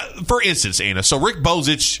 I don't know. For instance, Anna, so Rick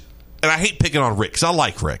Bozich, and I hate picking on Rick because I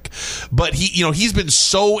like Rick, but he's been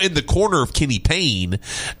so in the corner of Kenny Payne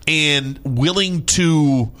and willing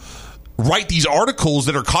to write these articles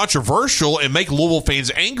that are controversial and make Louisville fans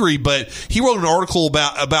angry. But he wrote an article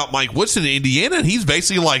about Mike Woodson in Indiana, and he's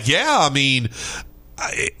basically like,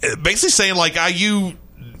 basically saying like IU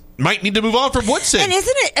might need to move on from Woodson. And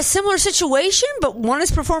isn't it a similar situation, but one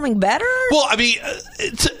is performing better? Well, I mean,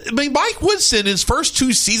 Mike Woodson, his first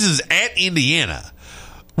 2 seasons at Indiana,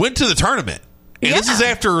 went to the tournament. And this is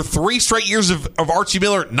after 3 straight years of Archie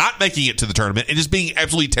Miller not making it to the tournament and just being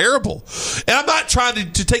absolutely terrible. And I'm not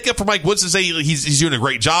trying to take up for Mike Woodson and say he's doing a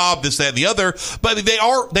great job, this, that, and the other. But I mean, they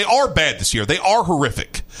are bad this year. They are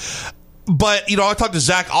horrific. But, I talk to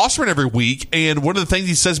Zach Osterman every week, and one of the things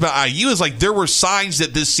he says about IU is, like, there were signs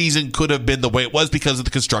that this season could have been the way it was because of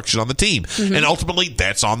the construction on the team. Mm-hmm. And ultimately,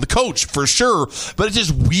 that's on the coach, for sure. But it's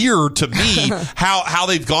just weird to me how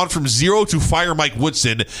they've gone from 0 to fire Mike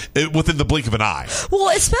Woodson within the blink of an eye.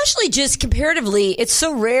 Well, especially just comparatively, it's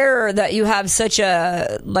so rare that you have such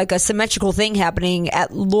a symmetrical thing happening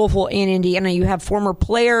at Louisville and Indiana. You have former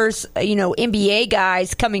players, NBA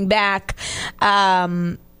guys coming back,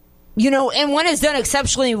 and one has done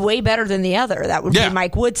exceptionally way better than the other. That would be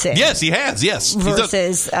Mike Woodson. Yes, he has. Yes.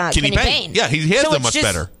 Versus Kenny Payne. Yeah, he has done much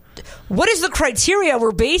better. What is the criteria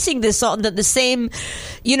we're basing this on? That the same,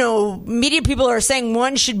 media people are saying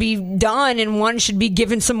one should be done and one should be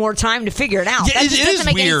given some more time to figure it out. Yeah, that just doesn't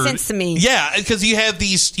make weird. any sense to me. Yeah, because you have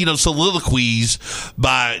these, soliloquies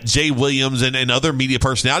by Jay Williams and other media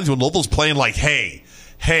personalities when Louisville's playing like, hey,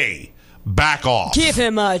 back off. Give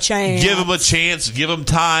him a chance. Give him a chance. Give him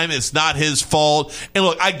time. It's not his fault. And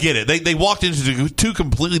look, I get it. They walked into 2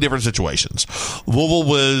 completely different situations. Louisville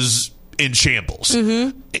was in shambles.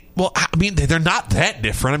 Mm-hmm. Well, I mean, they're not that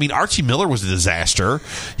different. I mean, Archie Miller was a disaster.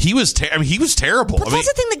 He was he was terrible. But that's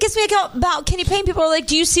the thing that gets me about Kenny Payne. People are like,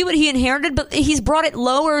 do you see what he inherited? But he's brought it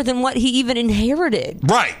lower than what he even inherited.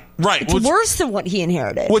 Right. It's worse than what he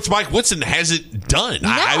inherited. Which Mike Woodson hasn't done. No.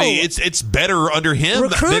 I mean, it's better under him.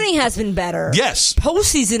 Recruiting has been better. Yes.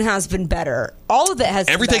 Postseason has been better. All of it has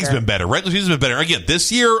Everything's been better. Regular season's been better. Again,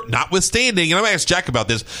 this year, notwithstanding, and I'm going to ask Jack about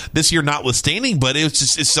this year notwithstanding, but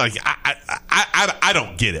it's like, I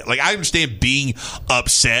don't get it. Like, I understand being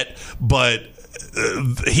upset, but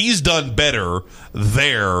he's done better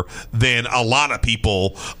there than a lot of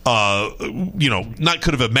people, not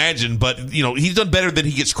could have imagined, but, he's done better than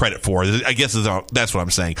he gets credit for. I guess that's what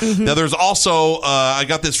I'm saying. Mm-hmm. Now, there's also, I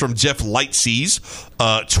got this from Jeff Lightsea's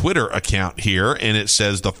Twitter account here, and it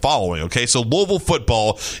says the following. Okay, so Louisville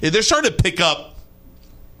football, they're starting to pick up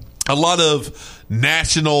a lot of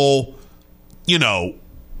national,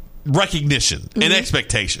 recognition and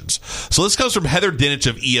expectations. So this comes from Heather Dinich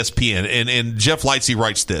of ESPN, and Jeff Lightsey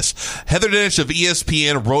writes this. Heather Dinich of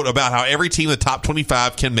ESPN wrote about how every team in the top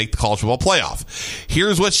 25 can make the college football playoff.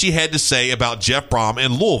 Here's what she had to say about Jeff Brom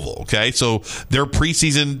and Louisville. Okay, so their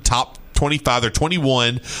preseason top 25, they're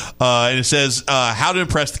 21, and it says how to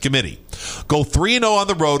impress the committee. Go 3-0 on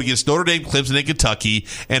the road against Notre Dame, Clemson, and Kentucky,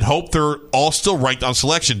 and hope they're all still ranked on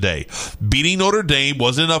Selection Day. Beating Notre Dame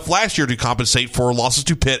wasn't enough last year to compensate for losses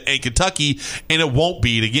to Pitt and Kentucky, and it won't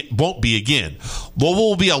be again. Louisville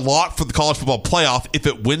will be a lot for the college football playoff if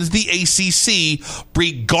it wins the ACC,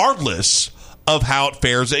 regardless of how it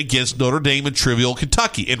fares against Notre Dame and rival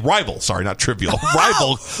Kentucky. Whoa,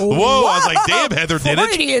 I was like, damn, Heather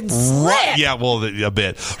Dinich. Right, yeah, well, a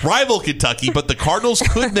bit. Rival Kentucky, but the Cardinals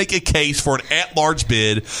could make a case for an at-large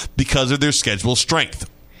bid because of their schedule strength.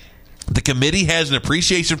 The committee has an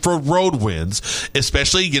appreciation for road wins,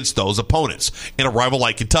 especially against those opponents, in a rival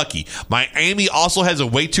like Kentucky. Miami also has a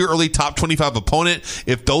way too early top 25 opponent.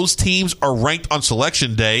 If those teams are ranked on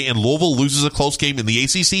Selection Day and Louisville loses a close game in the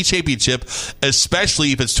ACC championship,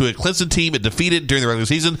 especially if it's to a Clemson team and defeated during the regular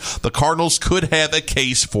season, the Cardinals could have a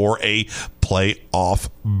case for a playoff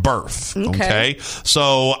berth. Okay?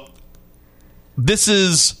 So this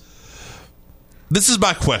is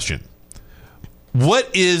my question. What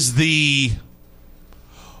is the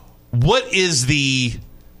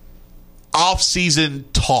off-season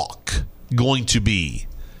talk going to be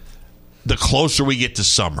the closer we get to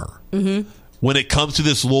summer when it comes to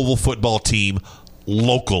this Louisville football team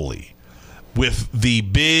locally, with the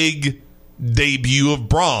big debut of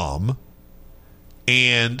Brom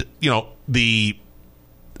and the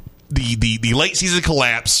late season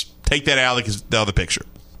collapse? Take that out of the picture.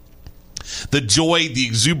 The joy, the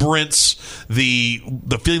exuberance, the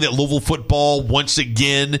feeling that Louisville football once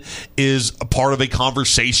again is a part of a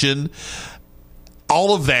conversation.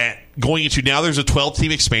 All of that going into now there's a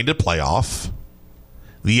 12-team expanded playoff.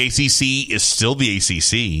 The ACC is still the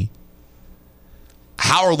ACC.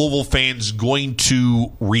 How are Louisville fans going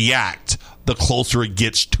to react the closer it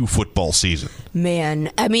gets to football season?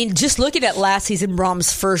 Man, I mean, just looking at last season,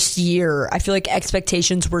 Brom's first year, I feel like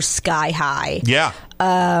expectations were sky high. Yeah.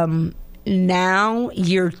 Now,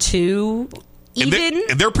 year two, and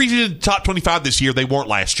they're preseason top 25 this year. They weren't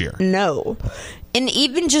last year. No. And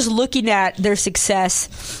even just looking at their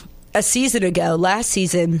success a season ago, last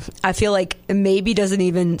season, I feel like maybe doesn't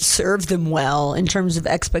even serve them well in terms of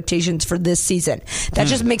expectations for this season. That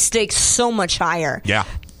just makes stakes so much higher. Yeah.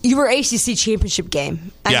 You were ACC championship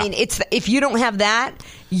game. I mean, if you don't have that,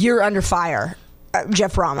 you're under fire.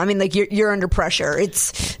 Jeff Brom. I mean, like, you're under pressure.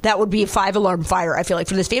 That would be a 5-alarm fire, I feel like,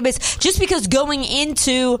 for this fan base. Just because going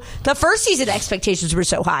into the first season, expectations were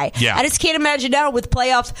so high. Yeah. I just can't imagine now with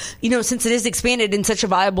playoffs, since it is expanded and such a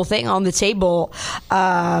viable thing on the table.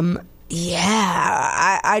 I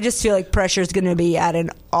just feel like pressure is going to be at an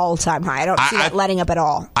all-time high. I don't see that letting up at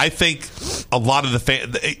all. I think a lot of the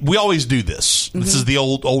fans, we always do this. This is the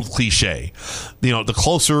old cliche. The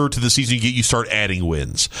closer to the season you get, you start adding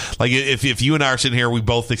wins. Like if you and I are sitting here, we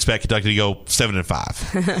both expect Kentucky to go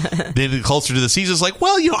 7-5. Then the closer to the season, it's like,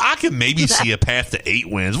 well, I can maybe see a path to 8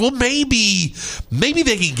 wins. Well, maybe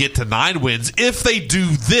they can get to 9 wins if they do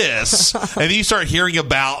this. And then you start hearing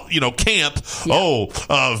about camp. Yeah.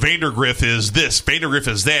 Vandergriff is this, Vandergriff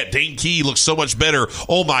is that. Dane Key looks so much better.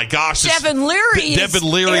 Oh my gosh, Devin Leary,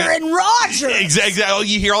 Aaron Rodgers. Exactly. Oh,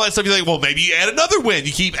 you hear all that stuff. You're like, well, maybe you add another win.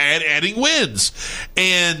 You keep adding wins.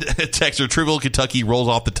 And Texas Trivial Kentucky rolls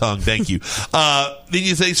off the tongue. Thank you. Then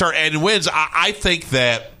you start adding wins. I think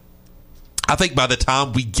by the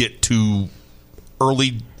time we get to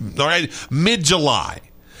mid-July,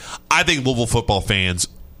 I think Louisville football fans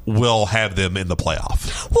will have them in the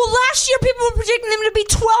playoff. Well, last year people were predicting them to be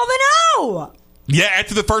 12-0. Yeah,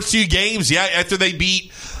 after the first few games, after they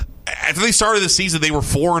started the season, they were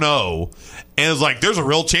 4-0. And it was like, there's a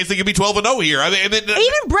real chance they could be 12-0 here.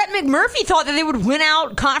 Even Brett McMurphy thought that they would win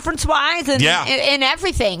out conference-wise and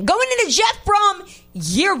everything. Going into Jeff Brom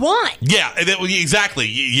year one. Yeah, exactly.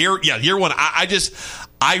 Year one. I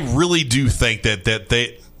really do think that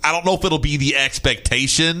they. I don't know if it'll be the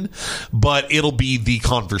expectation, but it'll be the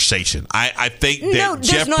conversation. I think that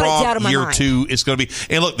Jeff Brom year two is going to be.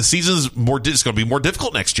 And look, the season's it's going to be more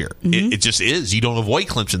difficult next year. Mm-hmm. It just is. You don't avoid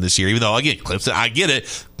Clemson this year, even though again, Clemson. I get it.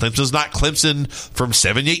 Clemson's not Clemson from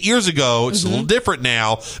 7-8 years ago. It's a little different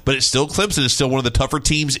now, but it's still Clemson. It's still one of the tougher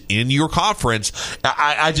teams in your conference.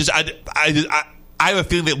 I have a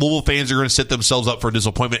feeling that Louisville fans are going to set themselves up for a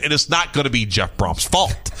disappointment, and it's not going to be Jeff Brom's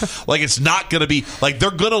fault. It's not going to be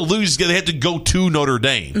they're going to lose. They have to go to Notre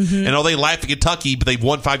Dame. Mm-hmm. And they laugh at Kentucky, but they've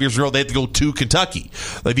won 5 years in a row. They have to go to Kentucky.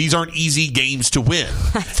 These aren't easy games to win.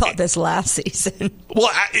 I thought this last season.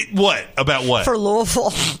 Well, what about what for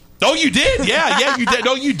Louisville? Oh, you did? Yeah, you did.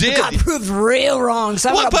 No, you did. Got proved real wrong, so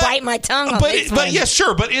I'm going to bite my tongue on this one. But yeah,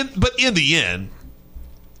 sure. But in the end.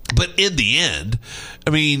 I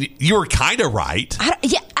mean, you were kind of right.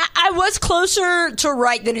 I was closer to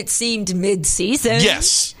right than it seemed mid-season.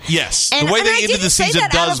 Yes. The way they ended the season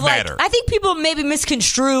does matter. I think people maybe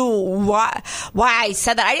misconstrue why I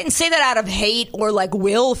said that. I didn't say that out of hate or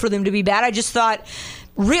will for them to be bad. I just thought,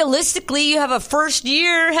 realistically, you have a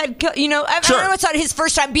first-year head coach. I know it's not his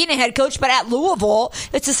first time being a head coach, but at Louisville,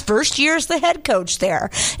 it's his first year as the head coach there.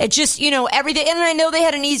 It just, everything. And I know they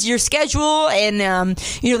had an easier schedule, and,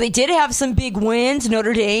 they did have some big wins,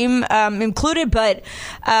 Notre Dame included, but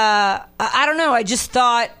I don't know. I just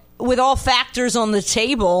thought, with all factors on the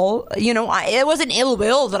table, it wasn't ill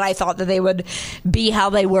will that I thought that they would be how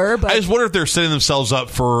they were. But I just wonder if they're setting themselves up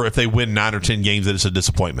for, if they win 9 or 10 games, that it's a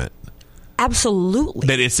disappointment. Absolutely.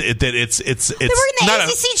 That it's they were in the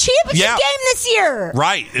ACC championship game this year.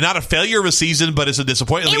 Right. Not a failure of a season, but it's a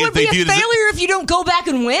disappointment. It would be a failure if you don't go back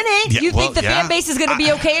and win it. Yeah, you think the fan base is going to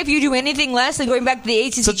be okay if you do anything less than going back to the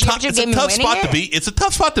ACC championship game and winning it? It's a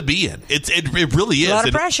tough spot to be in. It really is. A lot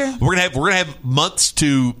of pressure. We're gonna have months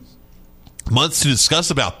to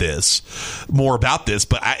discuss more about this,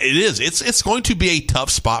 but it's going to be a tough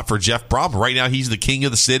spot for Jeff Brom. Right now, he's the king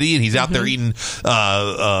of the city, and he's out there eating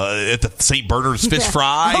at the St. Bernard's fish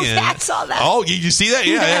fry. I saw that. Oh, you see that?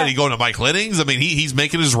 Yeah. He's going to Mike Lenning's. I mean, he's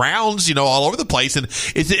making his rounds, all over the place, and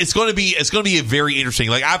it's going to be a very interesting.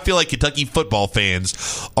 I feel like Kentucky football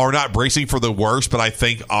fans are not bracing for the worst, but I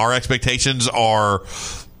think our expectations are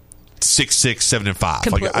 6-6,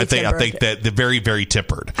 7-5. I think that they're very, very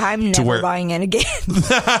tempered. I'm never buying in again.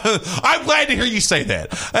 I'm glad to hear you say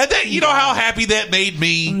that. You know how happy that made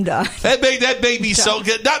me. I'm done. That made me so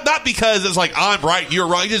good. Not because it's I'm right, you're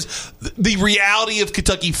wrong. Just the reality of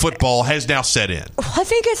Kentucky football has now set in. Well, I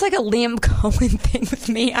think it's like a Liam Cohen thing with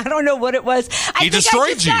me. I don't know what it was. I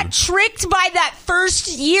got tricked by that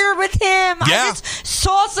first year with him. Yeah. I just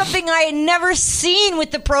saw something I had never seen with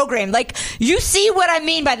the program. You see what I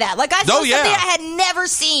mean by that. I saw something I had never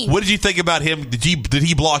seen. What did you think about him? Did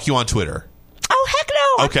he block you on Twitter? Oh, heck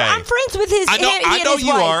no. Okay. I'm friends with his. I know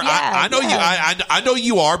you are. Yeah, I know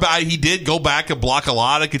you are, but he did go back and block a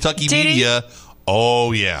lot of Kentucky media.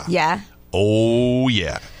 Oh yeah. Yeah. Oh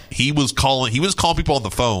yeah. He was calling people on the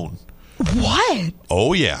phone. What?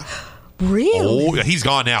 Oh yeah. Really? Oh, he's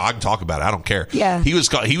gone now. I can talk about it. I don't care. Yeah. He was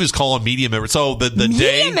calling media members. So the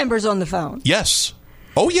media members on the phone. Yes.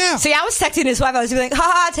 Oh yeah. See, I was texting his wife. I was like,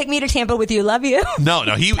 "Ha, take me to Tampa with you. Love you." No.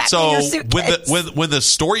 He when the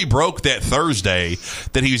story broke that Thursday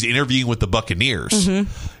that he was interviewing with the Buccaneers,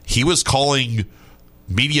 he was calling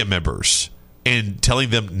media members and telling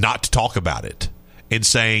them not to talk about it and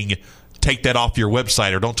saying, take that off your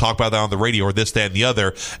website or don't talk about that on the radio or this, that, and the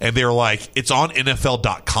other. And they're like, it's on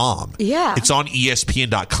NFL.com. Yeah. It's on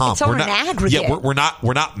ESPN.com. It's on an aggregate. Yeah, we're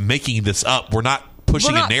not making this up. We're not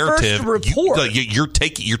pushing a narrative. You're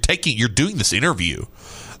doing this interview.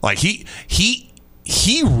 He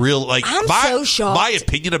really I'm so shocked. My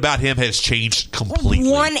opinion about him has changed completely.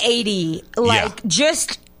 180.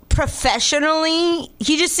 Just professionally,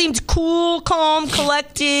 he just seemed cool, calm,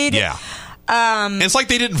 collected. Yeah. And it's like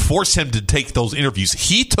they didn't force him to take those interviews.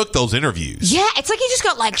 He took those interviews. Yeah, it's like he just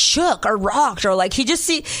got shook or rocked or he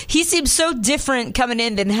seems so different coming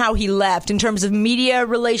in than how he left in terms of media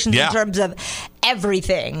relations, in terms of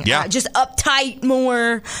everything. Yeah. Just uptight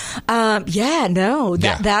more. Wow. No,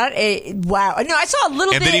 I saw a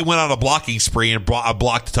little bit. And then he went on a blocking spree and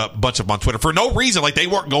blocked a bunch of them on Twitter for no reason. They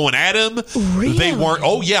weren't going at him. Really? They weren't.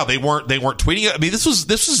 Oh yeah, they weren't tweeting. I mean, this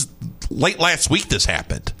was late last week this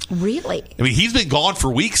happened. Really? I mean, he's been gone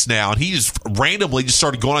for weeks now, and he just randomly just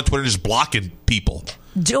started going on Twitter and just blocking people.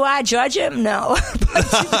 Do I judge him? No.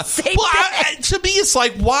 To me, it's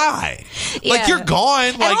like, why? Yeah. Like, you're gone.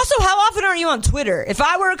 And also, how often are you on Twitter? If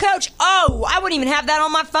I were a coach, I wouldn't even have that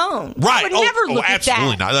on my phone. Right. I would never look at that.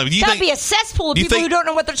 Absolutely not. I mean, That'd be a cesspool of people who don't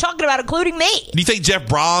know what they're talking about, including me. Do you think Jeff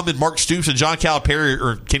Brom and Mark Stoops and John Calipari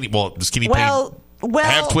or Kenny? Well, does Kenny Payne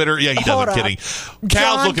have Twitter? Yeah, he does. I'm kidding.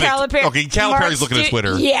 Calipari's looking at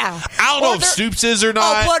Twitter. Yeah. I don't know if Stoops is or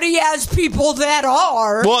not. Oh, but he has people that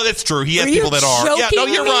are. Well, that's true. He has people that are. Yeah, no,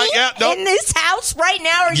 you're right. Yeah, no. In this house right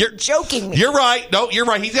now, are you joking me? You're right. No, you're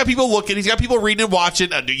right. He's got people looking. He's got people reading and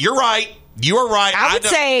watching. You're right. You are right. I would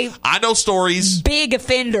say I know stories. Big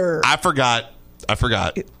offender. I forgot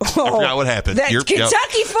what happened. That's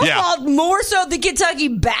Kentucky football more so than Kentucky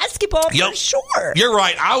basketball for sure. You're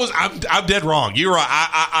right. I'm dead wrong. You're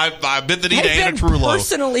right. I've been the knee to Anna Trullo.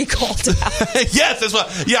 Personally called out. Yes, that's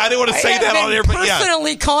what. Yeah, I didn't want to say that on air, but yeah.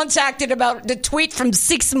 Personally contacted about the tweet from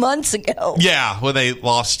 6 months ago. Yeah, when they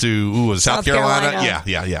lost to South Carolina.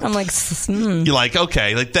 Yeah. I'm like, You're like,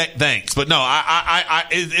 okay, like thanks, but no,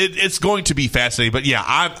 it's going to be fascinating. But yeah,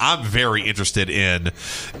 I'm very interested in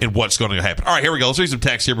what's going to happen. All right, here we go. Let's read some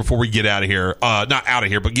text here before we get out of here. Not out of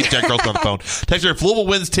here, but get Jack Gross on the phone. Text here, if Louisville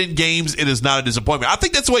wins 10 games, it is not a disappointment. I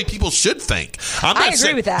think that's the way people should think. I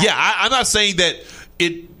agree with that. Yeah, I'm not saying that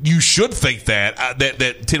you should think that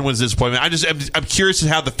 10 wins is a disappointment. I'm curious as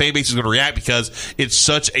how the fan base is going to react because it's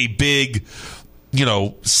such a big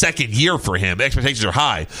second year for him. Expectations are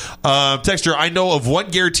high. Texter, I know of one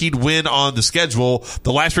guaranteed win on the schedule.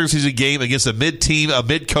 The last regular season game against a mid-team, a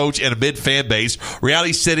mid-coach, and a mid-fan base.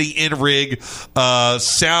 Reality City in rig.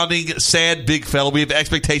 Sounding sad, big fella. We have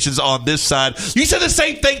expectations on this side. You said the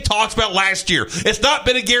same thing talks about last year. It's not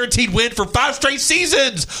been a guaranteed win for 5 straight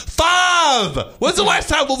seasons. 5! When's the last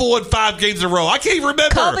time Louisville won 5 games in a row? I can't even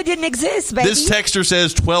remember. COVID didn't exist, baby. This texter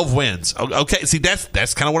says 12 wins. Okay, see,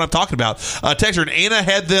 that's kind of what I'm talking about. Texter, and Anna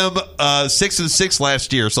had them 6-6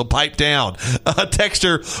 last year, so pipe down.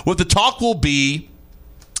 Texter, what the talk will be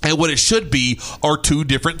and what it should be are two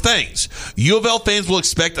different things. U of L fans will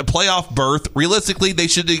expect a playoff berth. Realistically, they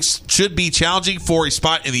should be challenging for a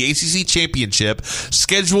spot in the ACC championship.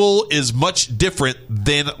 Schedule is much different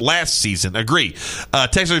than last season. Agree.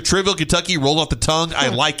 Texter, Trivial Kentucky rolled off the tongue. I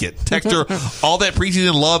like it. Texter, all that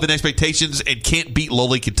preseason love and expectations and can't beat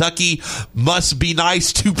lowly Kentucky. Must be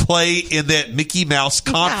nice to play in that Mickey Mouse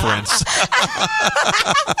conference.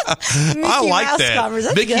 I like that.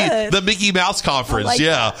 Conference. That's good. The Mickey Mouse conference. Like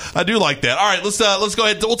yeah. I do like that. All right, let's go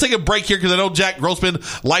ahead. We'll take a break here because I know Jack Grossman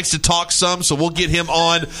likes to talk some, so we'll get him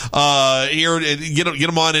on here and get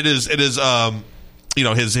him on. It is his that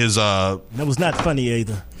was not funny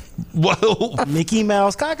either. Whoa. Mickey Mouse. Mickey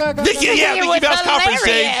Mouse conference,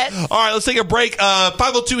 James. All right, let's take a break.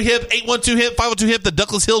 502-HIP, 812-HIP, 502-HIP, the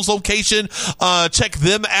Douglas Hills location. Check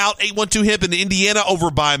them out. 812-HIP in Indiana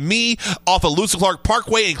over by me off of Lewis and Clark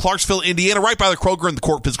Parkway in Clarksville, Indiana, right by the Kroger and the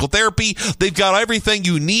Court Physical Therapy. They've got everything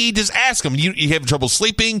you need. Just ask them. You having trouble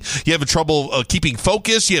sleeping? You having trouble keeping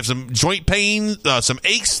focus? You have some joint pain, some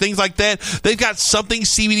aches, things like that. They've got something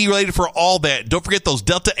CBD related for all that. Don't forget those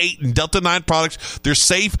Delta 8 and Delta 9 products. They're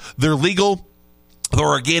safe. They're legal, they're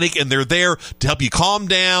organic, and they're there to help you calm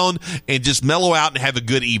down and just mellow out and have a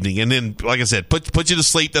good evening. And then, like I said, put you to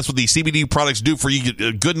sleep. That's what these CBD products do for you. Get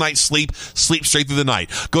a good night's sleep straight through the night.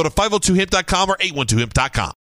 Go to 502hip.com or 812hip.com.